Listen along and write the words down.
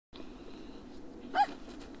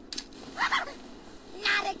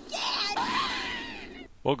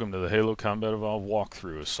Welcome to the Halo Combat Evolved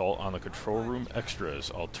walkthrough, Assault on the Control Room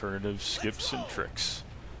Extras, Alternative Skips and Tricks.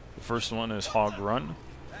 The first one is Hog Run.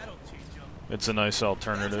 It's a nice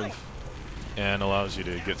alternative and allows you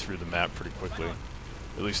to get through the map pretty quickly,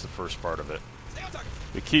 at least the first part of it.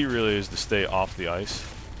 The key really is to stay off the ice.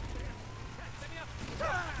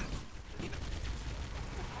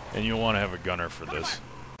 And you'll want to have a gunner for this.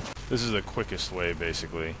 This is the quickest way,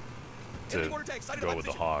 basically, to go with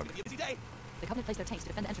the Hog. The Covenant placed their tanks to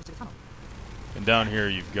defend the entrance to the tunnel. And down here,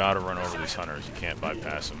 you've got to run over these hunters. You can't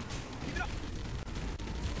bypass them.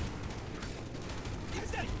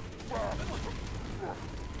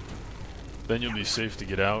 Then you'll be safe to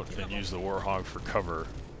get out and use the Warhog for cover,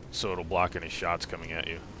 so it'll block any shots coming at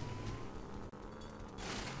you.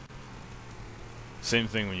 Same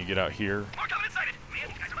thing when you get out here.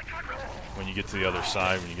 When you get to the other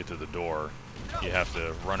side, when you get to the door, you have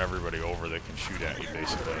to run everybody over that can shoot at you,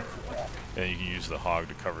 basically. And you can use the Hog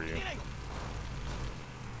to cover you.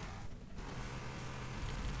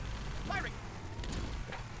 Firing.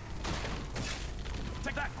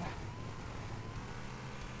 Take that.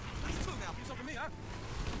 Nice move now. Do something for me, huh?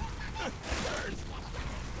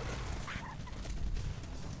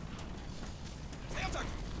 Stay on target.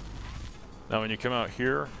 Now when you come out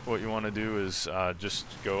here, what you want to do is just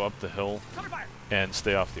go up the hill Cover fire. and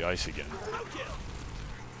stay off the ice again. Roadkill.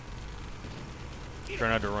 Try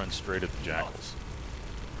not to run straight at the jackals.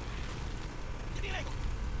 Give me an angle.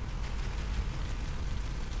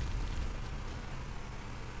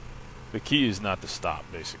 The key is not to stop,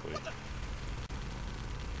 basically.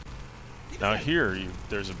 Now here,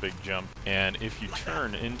 there's a big jump, and if you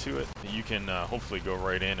turn into it, you can hopefully go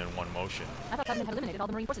right in one motion. I thought Covenant had eliminated all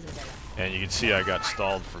the Marine forces in this area. And you can see I got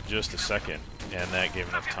stalled for just a second, and that gave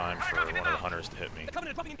enough time for one of the hunters to hit me. The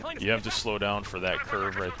Covenant is pumping in behind us. You have to slow down for that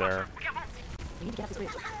curve right there, We need to get up this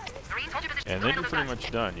bridge. and then you're pretty much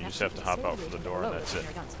done. You just have to hop out for the door, and that's it.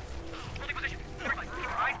 Holding position.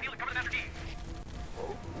 Eyes peeled. Cover the master key.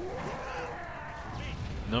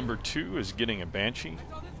 Number 2 is getting a Banshee,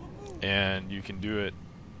 and you can do it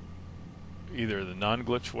either the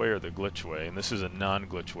non-glitch way or the glitch way, and this is a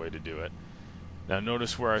non-glitch way to do it. Now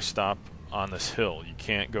notice where I stop on this hill. You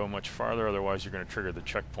can't go much farther, otherwise you're going to trigger the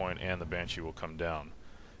checkpoint and the Banshee will come down.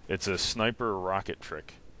 It's a sniper rocket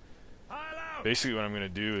trick. Basically what I'm going to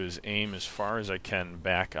do is aim as far as I can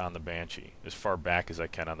back on the Banshee, as far back as I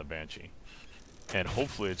can on the Banshee. And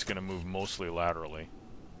hopefully it's going to move mostly laterally.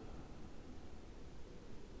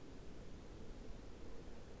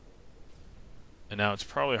 And now it's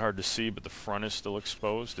probably hard to see, but the front is still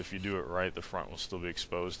exposed. If you do it right, the front will still be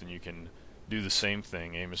exposed, and you can do the same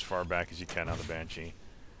thing, aim as far back as you can on the Banshee.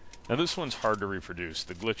 Now this one's hard to reproduce.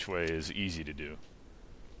 The glitch way is easy to do.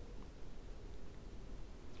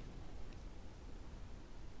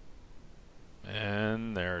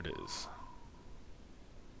 And there it is.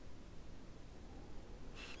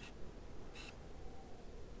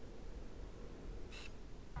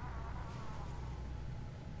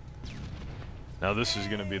 Now this is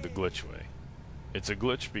going to be the glitch way. It's a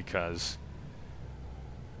glitch because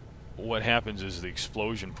what happens is the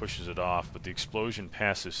explosion pushes it off, but the explosion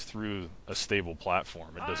passes through a stable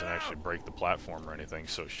platform. It doesn't actually break the platform or anything,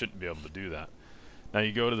 so it shouldn't be able to do that. Now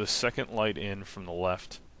you go to the second light in from the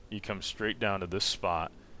left, you come straight down to this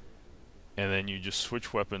spot, and then you just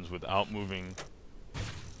switch weapons without moving,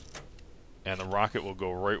 and the rocket will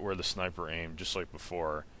go right where the sniper aimed, just like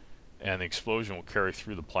before. And the explosion will carry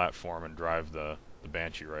through the platform and drive the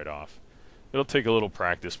Banshee right off. It'll take a little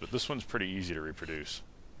practice, but this one's pretty easy to reproduce.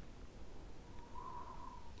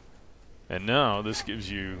 And now this gives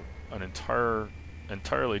you an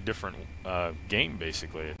entirely different game,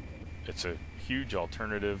 basically. It's a huge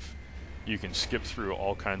alternative. You can skip through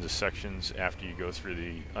all kinds of sections after you go through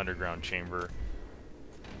the underground chamber.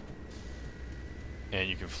 And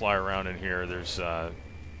you can fly around in here. There's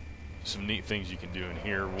some neat things you can do in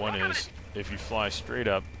here. One is if you fly straight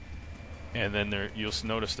up, and then you'll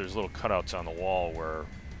notice there's little cutouts on the wall where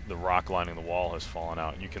the rock lining the wall has fallen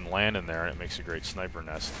out, and you can land in there and it makes a great sniper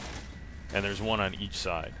nest. And there's one on each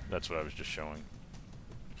side. That's what I was just showing.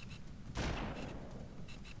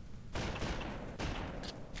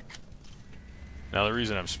 Now the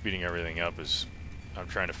reason I'm speeding everything up is I'm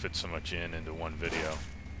trying to fit so much into one video.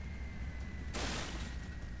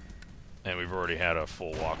 And we've already had a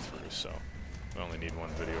full walkthrough, so we only need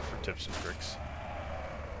one video for tips and tricks.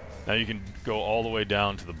 Now you can go all the way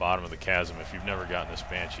down to the bottom of the chasm. If you've never gotten this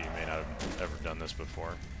Banshee, you may not have ever done this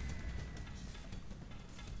before.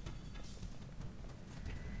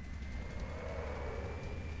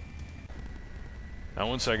 Now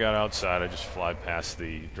once I got outside, I just fly past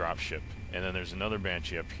the dropship, and then there's another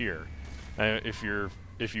Banshee up here. Now if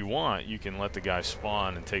if you want, you can let the guy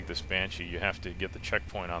spawn and take this Banshee. You have to get the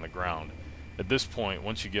checkpoint on the ground. At this point,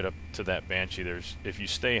 once you get up to that Banshee, if you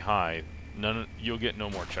stay high, you'll get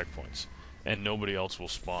no more checkpoints, and nobody else will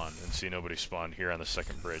spawn. And see, nobody spawned here on the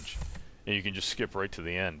second bridge, and you can just skip right to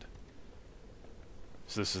the end.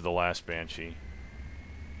 So this is the last Banshee,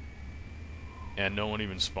 and no one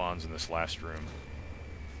even spawns in this last room,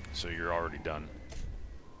 so you're already done.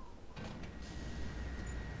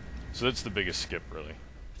 So that's the biggest skip, really.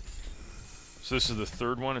 So this is the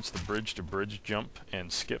third one. It's the bridge-to-bridge jump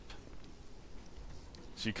and skip.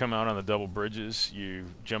 So you come out on the double bridges, you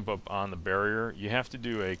jump up on the barrier. You have to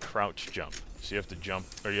do a crouch jump. So you have to jump,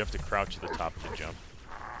 or you have to crouch at the top to jump.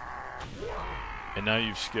 And now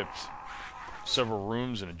you've skipped several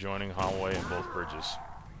rooms and adjoining hallway in both bridges.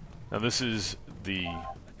 Now this is the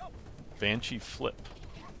Banshee flip.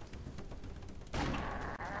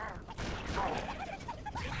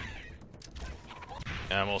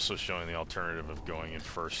 And I'm also showing the alternative of going in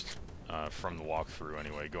first, from the walkthrough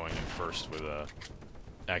anyway, going in first with a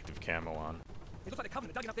active camo on. It looks like the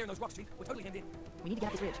Covenant dug in up there in those rocks, Chief. We're totally hemmed in. We need to get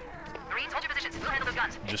up this ridge. Marines, hold your positions. We'll handle those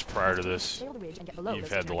guns. Just prior to this, Sail the ridge and get below you've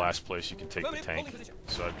those had the igniting last place you can take the tank,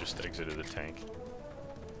 so I've just exited the tank.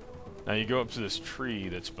 Now you go up to this tree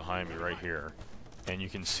that's behind me right here, and you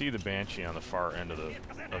can see the Banshee on the far end of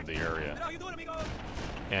the area. How you doing, amigo?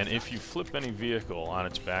 And if you flip any vehicle on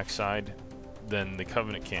its backside, then the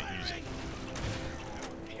Covenant can't use it.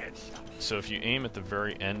 So if you aim at the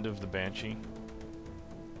very end of the Banshee,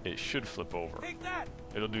 it should flip over. Take that!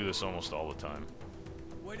 It'll do this almost all the time.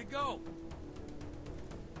 Way to go!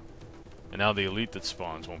 And now the elite that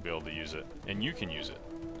spawns won't be able to use it, and you can use it.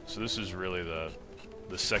 So this is really the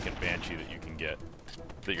second Banshee that you can get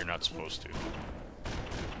that you're not supposed to.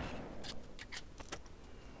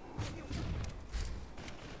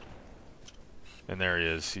 And there he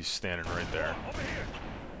is. He's standing right there.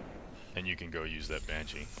 And you can go use that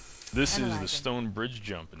Banshee. This is the stone bridge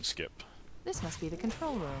jump and skip. This must be the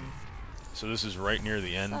control room. So this is right near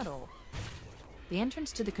the end. Subtle. The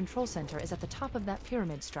entrance to the control center is at the top of that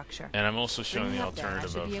pyramid structure. And I'm also showing Bring the me up there, and I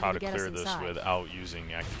alternative should be of able how to to get us clear this inside. without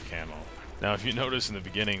using active camo. Now, if you notice in the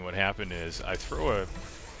beginning, what happened is I throw a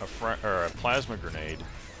plasma grenade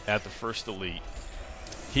at the first elite.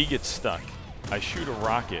 He gets stuck. I shoot a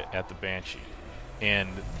rocket at the Banshee, and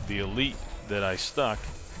the elite that I stuck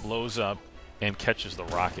blows up and catches the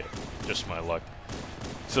rocket. Just my luck.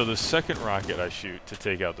 So the second rocket I shoot to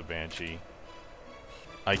take out the Banshee,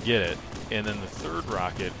 I get it, and then the third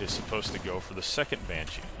rocket is supposed to go for the second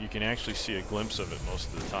Banshee. You can actually see a glimpse of it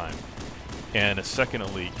most of the time. And a second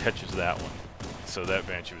elite catches that one. So that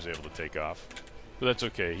Banshee was able to take off. But that's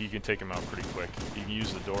okay, you can take him out pretty quick. You can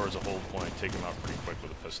use the door as a hold point, take him out pretty quick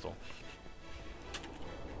with a pistol.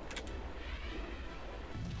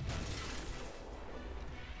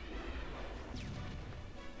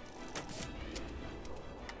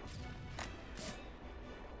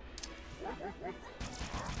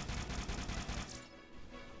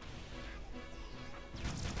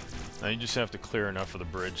 Now you just have to clear enough of the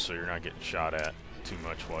bridge so you're not getting shot at too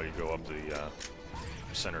much while you go up the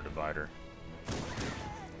center divider.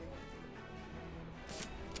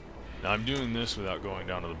 Now I'm doing this without going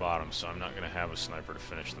down to the bottom, so I'm not going to have a sniper to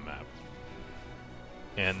finish the map.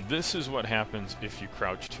 And this is what happens if you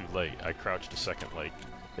crouch too late. I crouched a second late.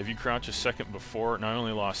 If you crouch a second before, and I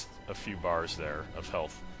only lost a few bars there of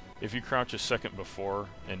health. If you crouch a second before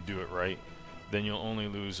and do it right, then you'll only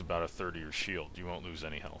lose about a third of your shield. You won't lose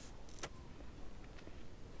any health.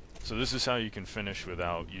 So this is how you can finish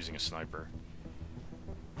without using a sniper.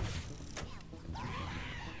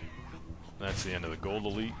 That's the end of the gold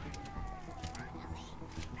elite.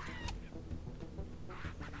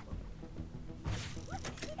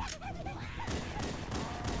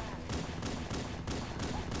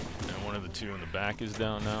 And one of the two in the back is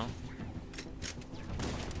down now.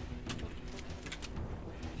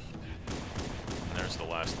 And there's the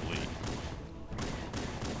last elite.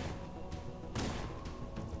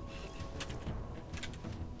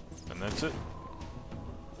 And that's it.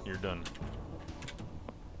 You're done.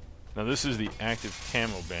 Now this is the active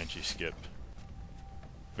camo Banshee skip.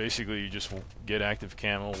 Basically you just get active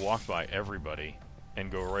camo, walk by everybody, and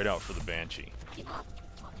go right out for the Banshee.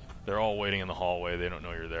 They're all waiting in the hallway, they don't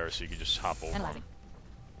know you're there, so you can just hop over them. Analyzing.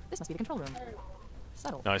 This must be the control room.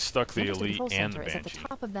 Subtle. Now I stuck the entrance to elite control and the center is at the Banshee.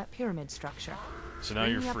 top of that pyramid structure. So now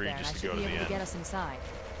Bring you're me up free there, and just I to go should to be the able to get end. us inside.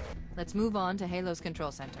 Let's move on to Halo's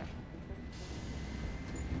control center.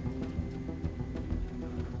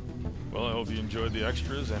 Well, I hope you enjoyed the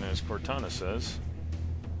extras, and as Cortana says,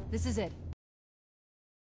 This is it.